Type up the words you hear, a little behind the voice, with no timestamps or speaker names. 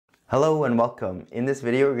Hello and welcome. In this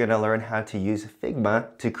video, we're going to learn how to use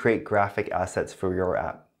Figma to create graphic assets for your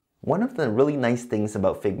app. One of the really nice things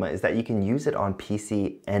about Figma is that you can use it on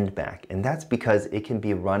PC and Mac, and that's because it can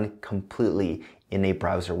be run completely in a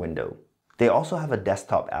browser window. They also have a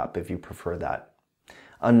desktop app if you prefer that.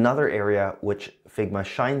 Another area which Figma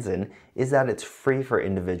shines in is that it's free for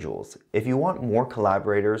individuals. If you want more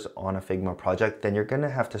collaborators on a Figma project, then you're going to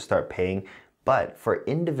have to start paying, but for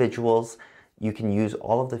individuals, you can use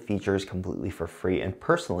all of the features completely for free. And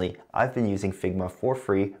personally, I've been using Figma for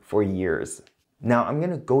free for years. Now I'm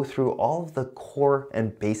going to go through all of the core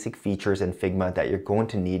and basic features in Figma that you're going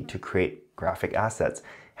to need to create graphic assets.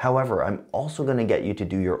 However, I'm also going to get you to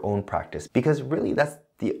do your own practice because really that's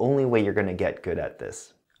the only way you're going to get good at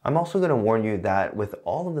this. I'm also going to warn you that with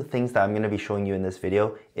all of the things that I'm going to be showing you in this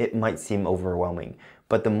video, it might seem overwhelming.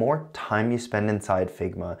 But the more time you spend inside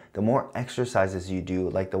Figma, the more exercises you do,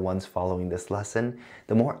 like the ones following this lesson,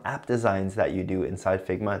 the more app designs that you do inside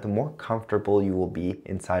Figma, the more comfortable you will be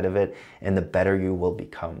inside of it and the better you will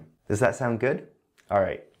become. Does that sound good? All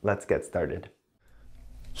right, let's get started.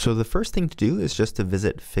 So the first thing to do is just to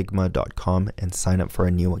visit figma.com and sign up for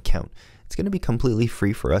a new account. It's going to be completely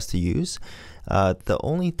free for us to use. The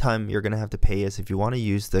only time you're going to have to pay is if you want to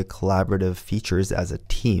use the collaborative features as a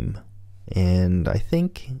team. And I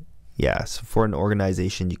think, yes, for an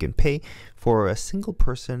organization you can pay. For a single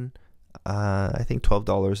person, I think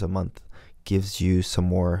 $12 a month gives you some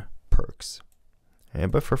more perks.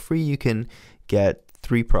 But for free you can get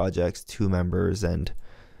 3 projects, 2 members, and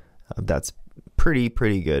that's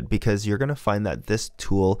pretty good because you're going to find that this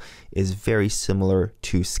tool is very similar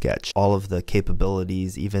to Sketch. All of the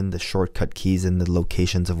capabilities, even the shortcut keys and the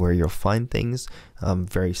locations of where you'll find things,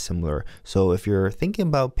 very similar. So if you're thinking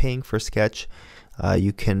about paying for Sketch,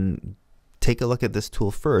 you can take a look at this tool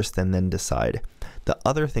first and then decide. The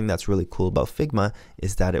other thing that's really cool about Figma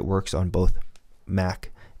is that it works on both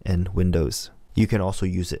Mac and Windows. You can also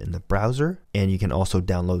use it in the browser, and you can also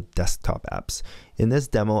download desktop apps. In this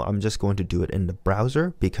demo, I'm just going to do it in the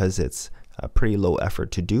browser because it's a pretty low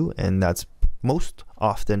effort to do, and that's most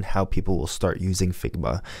often how people will start using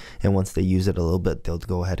Figma. And once they use it a little bit, they'll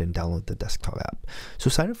go ahead and download the desktop app. So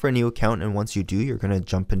sign up for a new account, and once you do, you're going to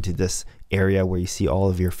jump into this area where you see all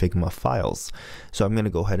of your Figma files. So I'm going to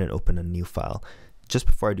go ahead and open a new file. Just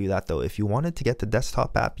before I do that though, if you wanted to get the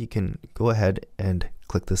desktop app, you can go ahead and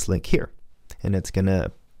click this link here, and it's going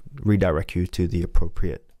to redirect you to the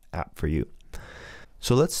appropriate app for you.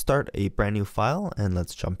 So let's start a brand new file and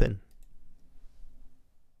let's jump in.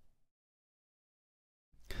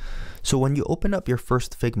 So when you open up your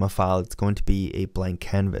first Figma file, it's going to be a blank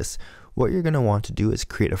canvas. What you're going to want to do is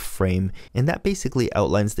create a frame, and that basically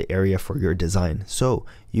outlines the area for your design. So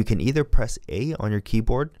you can either press A on your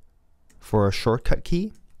keyboard for a shortcut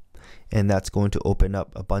key, and that's going to open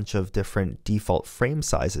up a bunch of different default frame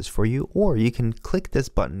sizes for you, or you can click this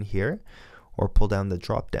button here or pull down the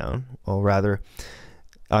drop down, or rather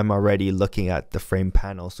I'm already looking at the frame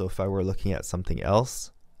panel, so if I were looking at something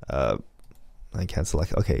else, I can't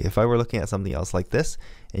select. Okay, if I were looking at something else like this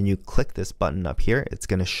and you click this button up here, it's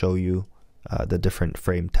going to show you the different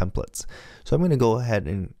frame templates. So I'm going to go ahead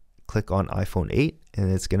and click on iPhone 8, and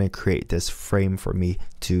it's going to create this frame for me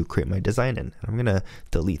to create my design in. I'm going to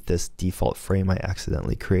delete this default frame I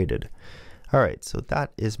accidentally created. Alright, so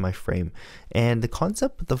that is my frame. And the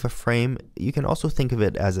concept of a frame, you can also think of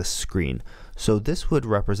it as a screen. So this would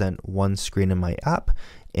represent one screen in my app,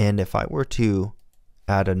 and if I were to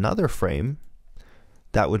add another frame,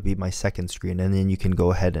 that would be my second screen. And then you can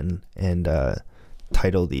go ahead and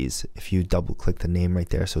title these if you double click the name right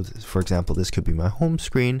there. So for example, this could be my home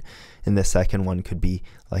screen, and the second one could be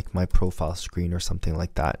like my profile screen or something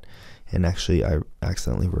like that. And actually I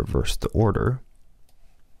accidentally reversed the order,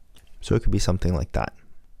 so it could be something like that.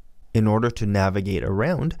 In order to navigate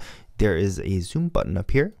around, there is a zoom button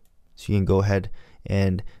up here, so you can go ahead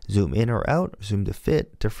and zoom in or out, zoom to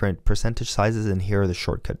fit, different percentage sizes, and here are the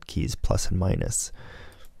shortcut keys, plus and minus.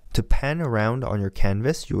 To pan around on your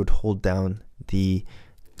canvas, you would hold down the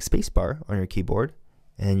spacebar on your keyboard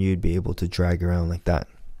and you'd be able to drag around like that.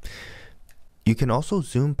 You can also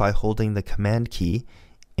zoom by holding the command key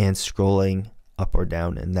and scrolling up or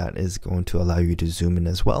down, and that is going to allow you to zoom in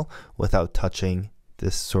as well without touching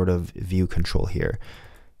this sort of view control here.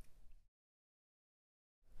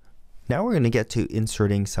 Now we're going to get to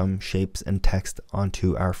inserting some shapes and text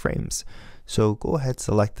onto our frames. So go ahead,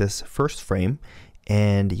 select this first frame,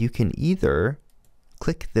 and you can either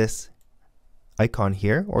click this icon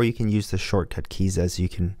here, or you can use the shortcut keys as you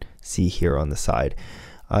can see here on the side.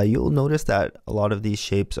 You'll notice that a lot of these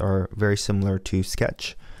shapes are very similar to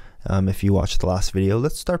Sketch. if you watched the last video.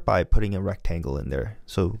 Let's start by putting a rectangle in there.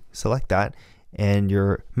 So select that, and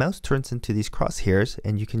your mouse turns into these crosshairs,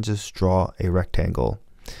 and you can just draw a rectangle.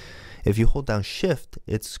 If you hold down Shift,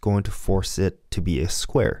 it's going to force it to be a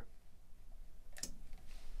square.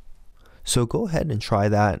 So go ahead and try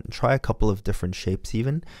that, and try a couple of different shapes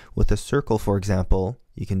even. With a circle, for example,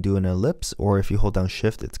 you can do an ellipse, or if you hold down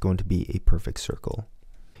Shift, it's going to be a perfect circle.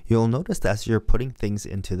 You'll notice that as you're putting things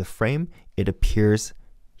into the frame, it appears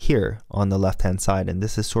here on the left hand side, and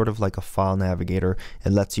this is sort of like a file navigator.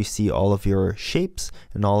 It lets you see all of your shapes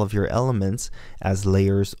and all of your elements as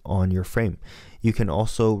layers on your frame. You can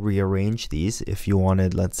also rearrange these if you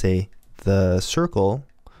wanted, let's say, the circle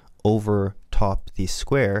over top the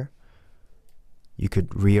square. You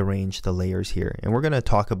could rearrange the layers here, and we're going to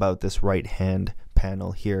talk about this right hand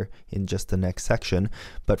panel here in just the next section,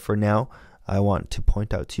 but for now I want to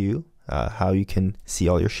point out to you how you can see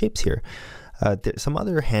all your shapes here. Some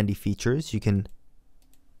other handy features: you can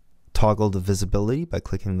toggle the visibility by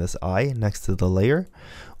clicking this eye next to the layer,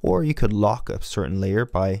 or you could lock a certain layer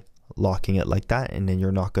by locking it like that, and then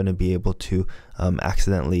you're not going to be able to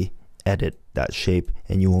accidentally edit that shape,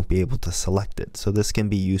 and you won't be able to select it. So this can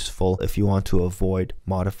be useful if you want to avoid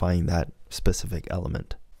modifying that specific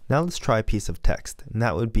element. Now let's try a piece of text, and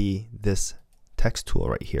that would be this text tool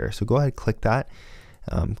right here. So go ahead, click that.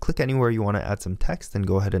 Click anywhere you want to add some text, and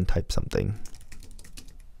go ahead and type something.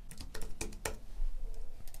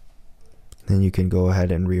 Then you can go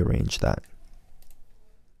ahead and rearrange that.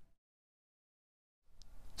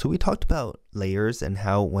 So we talked about layers and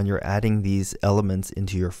how when you're adding these elements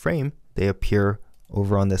into your frame, they appear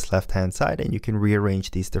over on this left hand side, and you can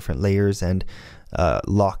rearrange these different layers and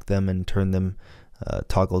lock them and turn them,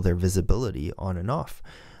 toggle their visibility on and off.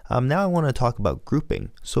 Now I want to talk about grouping.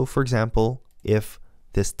 So for example, if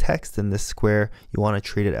this text and this square, you want to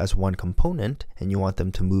treat it as one component and you want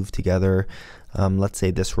them to move together, let's say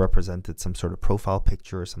this represented some sort of profile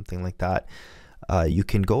picture or something like that, you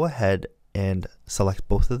can go ahead and select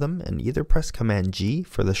both of them and either press Command G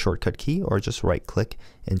for the shortcut key, or just right click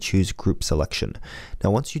and choose group selection.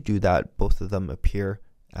 Now once you do that, both of them appear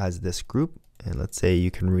as this group, and let's say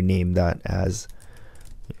you can rename that as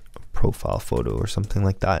profile photo or something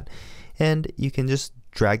like that, and you can just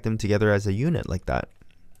drag them together as a unit like that.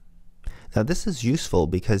 Now this is useful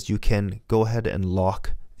because you can go ahead and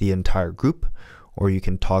lock the entire group, or you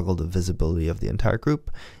can toggle the visibility of the entire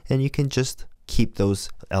group, and you can just keep those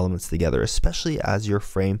elements together, especially as your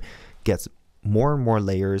frame gets more and more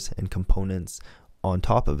layers and components on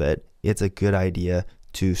top of it. It's a good idea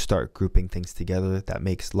to start grouping things together that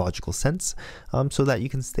makes logical sense, so that you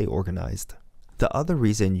can stay organized. The other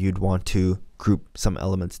reason you'd want to group some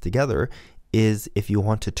elements together is if you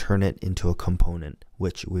want to turn it into a component,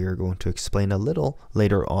 which we are going to explain a little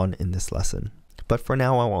later on in this lesson. But for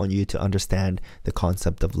now, I want you to understand the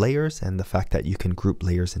concept of layers and the fact that you can group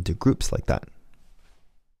layers into groups like that.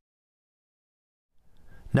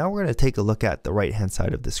 Now we're going to take a look at the right hand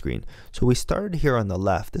side of the screen. So we started here on the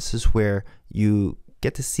left. This is where you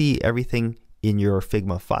get to see everything in your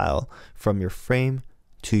Figma file, from your frame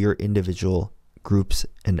to your individual groups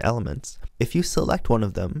and elements. If you select one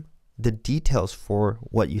of them, the details for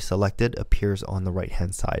what you selected appears on the right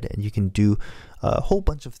hand side, and you can do a whole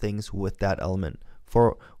bunch of things with that element.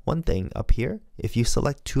 For one thing, up here, if you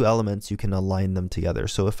select two elements, you can align them together.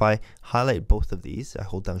 So if I highlight both of these, I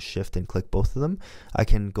hold down Shift and click both of them, I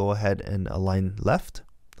can go ahead and align left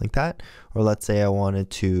like that. Or let's say I wanted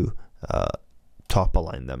to top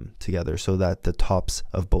align them together so that the tops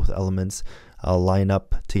of both elements line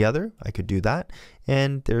up together. I could do that,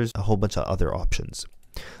 and there's a whole bunch of other options.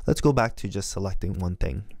 Let's go back to just selecting one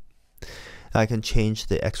thing. I can change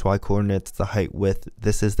the XY coordinates, the height, width.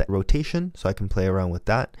 This is the rotation, so I can play around with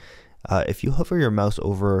that. If you hover your mouse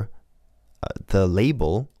over the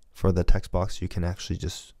label for the text box, you can actually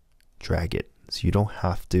just drag it. So you don't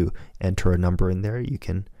have to enter a number in there. You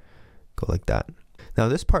can go like that. Now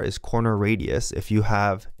this part is corner radius. If you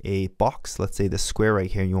have a box, let's say the square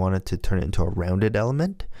right here, and you wanted to turn it into a rounded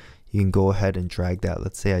element, you can go ahead and drag that.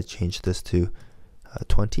 Let's say I change this to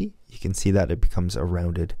 20. You can see that it becomes a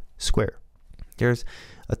rounded square. There's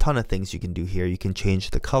a ton of things you can do here. You can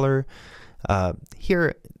change the color.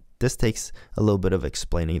 Here, this takes a little bit of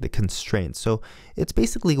explaining the constraints. So it's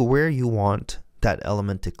basically where you want that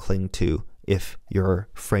element to cling to if your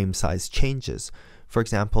frame size changes. For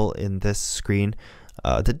example, in this screen,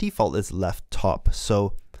 the default is left top.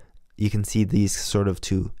 So you can see these sort of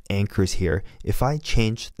two anchors here. If I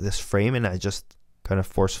change this frame and I just kind of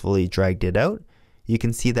forcefully dragged it out, you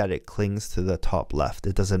can see that it clings to the top left.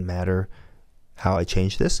 It doesn't matter how I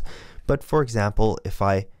change this. But for example, if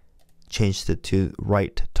I changed it to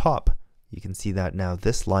right top, you can see that now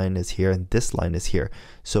this line is here and this line is here.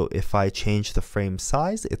 So if I change the frame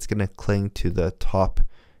size, it's going to cling to the top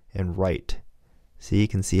and right. So you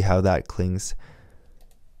can see how that clings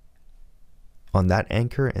on that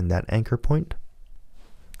anchor and that anchor point.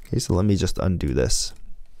 Okay, so let me just undo this.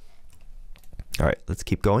 All right, let's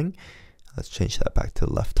keep going. Let's change that back to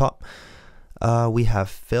the left top. We have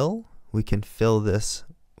fill. We can fill this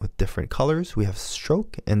with different colors. We have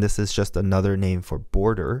stroke, and this is just another name for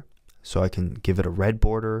border. So I can give it a red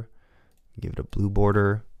border, give it a blue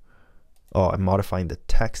border. Oh, I'm modifying the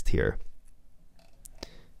text here.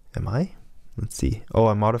 Am I? Let's see. Oh,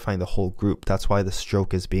 I'm modifying the whole group. That's why the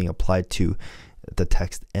stroke is being applied to the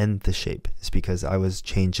text and the shape. It's because I was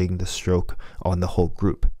changing the stroke on the whole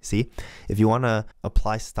group. See, if you want to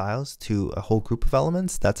apply styles to a whole group of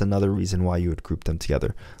elements, that's another reason why you would group them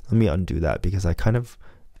together. Let me undo that because I kind of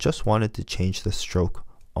just wanted to change the stroke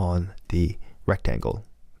on the rectangle.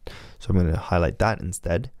 So I'm going to highlight that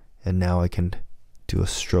instead, and now I can do a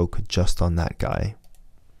stroke just on that guy.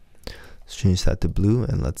 Let's change that to blue,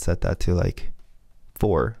 and let's set that to like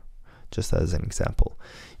 4, just as an example.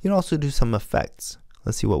 You can also do some effects.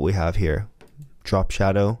 Let's see what we have here. Drop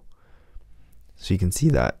shadow. So you can see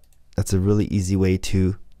that. That's a really easy way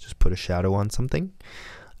to just put a shadow on something.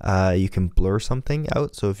 You can blur something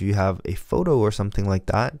out. So if you have a photo or something like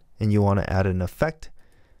that, and you want to add an effect,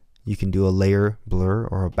 you can do a layer blur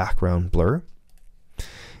or a background blur.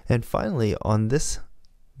 And finally, on this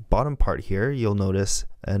bottom part here, you'll notice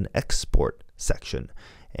an export section.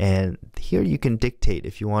 And here you can dictate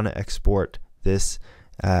if you want to export this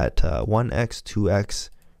at 1x,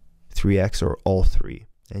 2x, 3x, or all 3.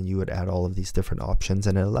 And you would add all of these different options,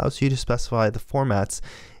 and it allows you to specify the formats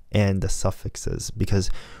and the suffixes,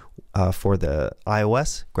 because for the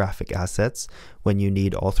iOS graphic assets, when you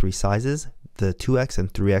need all 3 sizes, the 2x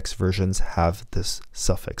and 3x versions have this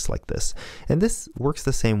suffix like this. And this works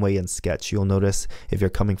the same way in Sketch. You'll notice if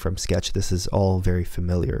you're coming from Sketch, this is all very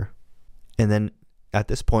familiar. And then at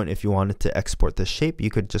this point, if you wanted to export the shape,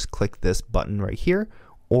 you could just click this button right here,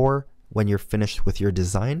 or when you're finished with your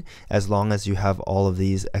design, as long as you have all of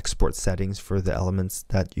these export settings for the elements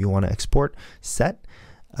that you want to export set,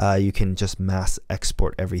 you can just mass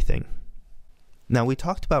export everything. Now, we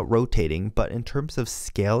talked about rotating, but in terms of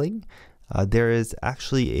scaling, there is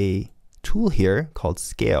actually a tool here called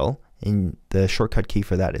scale, and the shortcut key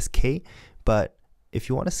for that is K. But if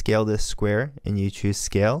you want to scale this square and you choose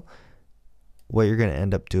scale, what you're going to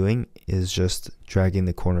end up doing is just dragging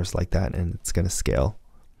the corners like that, and it's going to scale.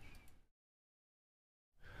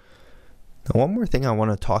 Now, one more thing I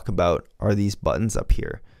want to talk about are these buttons up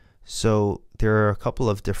here. So there are a couple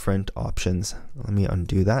of different options. Let me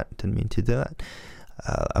undo that. Didn't mean to do that.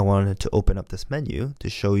 I wanted to open up this menu to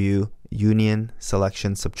show you union,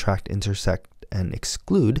 selection, subtract, intersect, and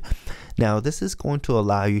exclude. Now, this is going to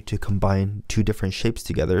allow you to combine 2 different shapes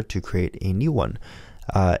together to create a new one.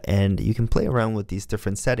 And you can play around with these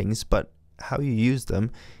different settings, but how you use them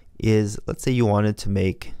is, let's say you wanted to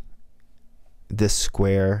make this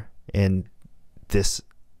square and this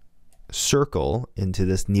circle into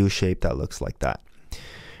this new shape that looks like that.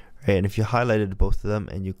 Right? And if you highlighted both of them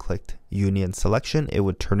and you clicked union selection, it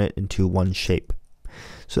would turn it into one shape.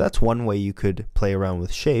 So that's one way you could play around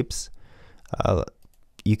with shapes.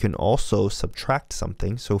 You can also subtract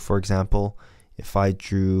something. So for example, if I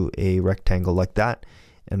drew a rectangle like that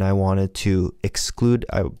and I wanted to exclude,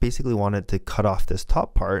 I basically wanted to cut off this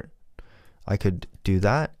top part, I could do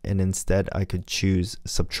that, and instead I could choose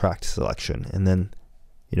subtract selection, and then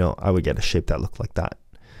I would get a shape that looked like that.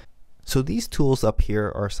 So these tools up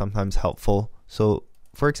here are sometimes helpful. So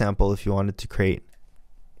for example, if you wanted to create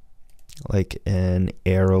like an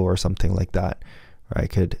arrow or something like that, I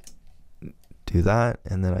could do that,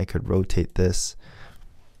 and then I could rotate this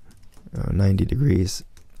 90 degrees.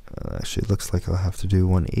 Actually, it looks like I'll have to do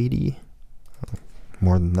 180,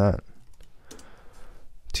 more than that,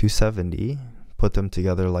 270, put them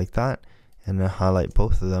together like that, and then highlight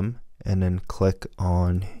both of them, and then click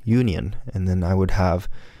on union, and then I would have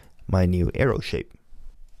my new arrow shape.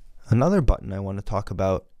 Another button I want to talk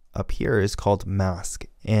about up here is called mask,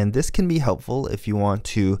 and this can be helpful if you want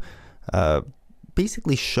to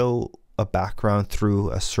basically show a background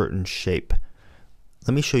through a certain shape.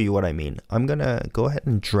 Let me show you what I mean. I'm gonna go ahead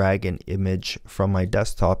and drag an image from my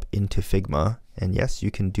desktop into Figma, and yes, you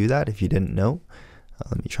can do that if you didn't know.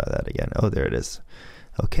 Let me try that again. Oh, there it is.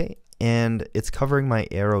 Okay, and it's covering my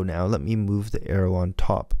arrow now. Let me move the arrow on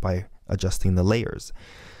top by adjusting the layers.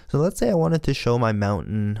 So let's say I wanted to show my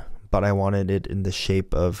mountain, but I wanted it in the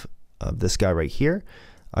shape of this guy right here.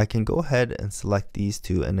 I can go ahead and select these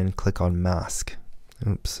two and then click on mask.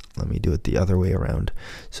 Oops, let me do it the other way around.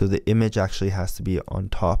 So the image actually has to be on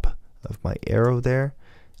top of my arrow there.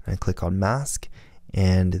 And I click on mask,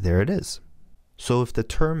 and there it is. So if the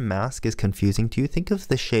term mask is confusing to you, think of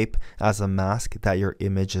the shape as a mask that your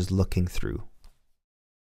image is looking through.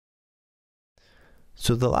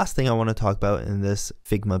 So the last thing I want to talk about in this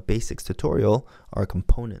Figma basics tutorial are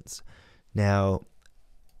components. Now,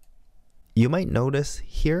 you might notice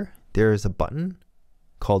here there is a button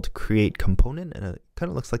called Create Component, and it kind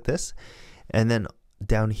of looks like this. And then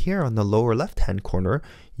down here on the lower left-hand corner,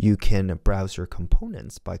 you can browse your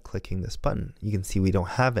components by clicking this button. You can see we don't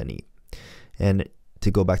have any. And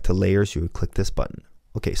to go back to layers, you would click this button.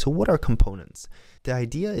 Okay, so what are components? The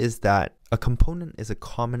idea is that a component is a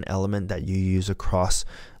common element that you use across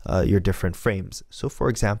your different frames. So for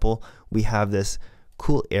example, we have this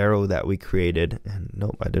cool arrow that we created, and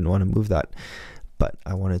nope, I didn't want to move that, but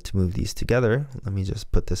I wanted to move these together. Let me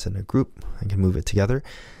just put this in a group. I can move it together.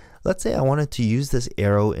 Let's say I wanted to use this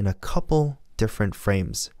arrow in a couple different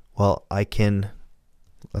frames. Well, I can,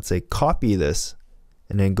 let's say, copy this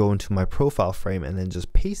and then go into my profile frame and then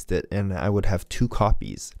just paste it, and I would have 2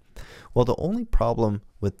 copies. Well, the only problem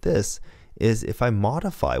with this is if I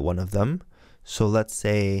modify one of them. So let's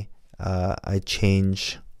say I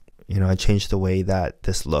change the way that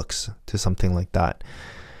this looks to something like that,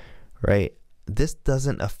 right? This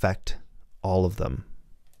doesn't affect all of them,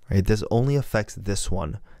 right? This only affects this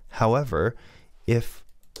one. However, if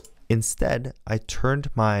instead I turned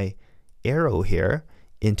my arrow here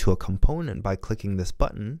into a component by clicking this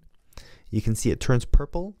button, you can see it turns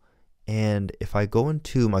purple. And if I go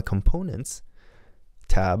into my components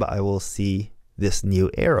tab, I will see this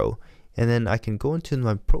new arrow. And then I can go into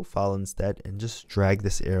my profile instead and just drag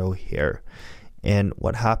this arrow here. And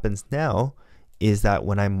what happens now is that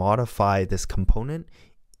when I modify this component,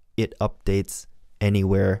 it updates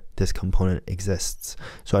anywhere this component exists.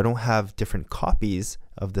 So I don't have different copies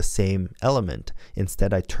of the same element.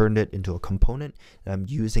 Instead, I turned it into a component, and I'm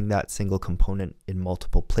using that single component in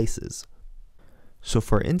multiple places. So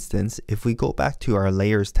for instance, if we go back to our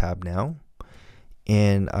layers tab now,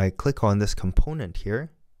 and I click on this component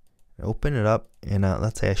here, open it up, and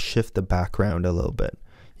let's say I shift the background a little bit,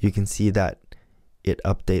 you can see that it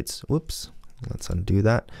updates. Whoops, let's undo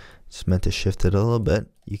that. Just meant to shift it a little bit.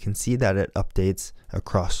 You can see that it updates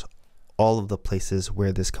across all of the places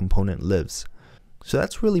where this component lives. So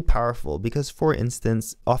that's really powerful because, for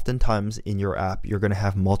instance, oftentimes in your app, you're going to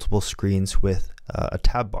have multiple screens with a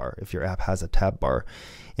tab bar. If your app has a tab bar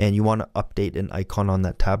and you want to update an icon on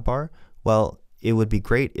that tab bar, well, it would be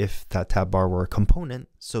great if that tab bar were a component.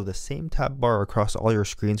 So the same tab bar across all your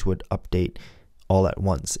screens would update all at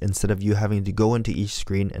once, instead of you having to go into each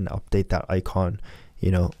screen and update that icon,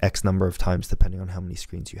 X number of times depending on how many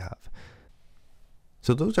screens you have.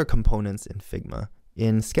 So those are components in Figma.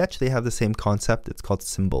 In Sketch, they have the same concept. It's called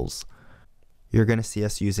symbols. You're going to see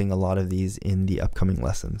us using a lot of these in the upcoming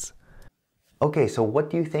lessons. Okay, so what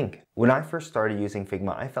do you think? When I first started using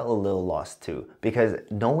Figma, I felt a little lost too, because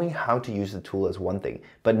knowing how to use the tool is one thing,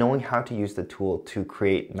 but knowing how to use the tool to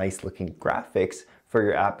create nice looking graphics for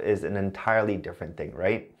your app is an entirely different thing,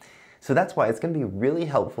 right? So that's why it's going to be really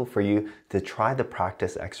helpful for you to try the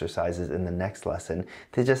practice exercises in the next lesson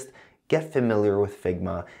to just get familiar with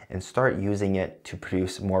Figma and start using it to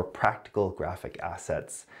produce more practical graphic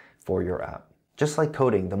assets for your app. Just like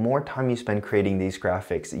coding, the more time you spend creating these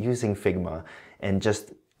graphics using Figma and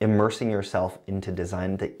just immersing yourself into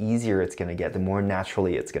design, the easier it's going to get, the more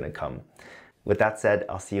naturally it's going to come. With that said,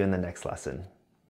 I'll see you in the next lesson.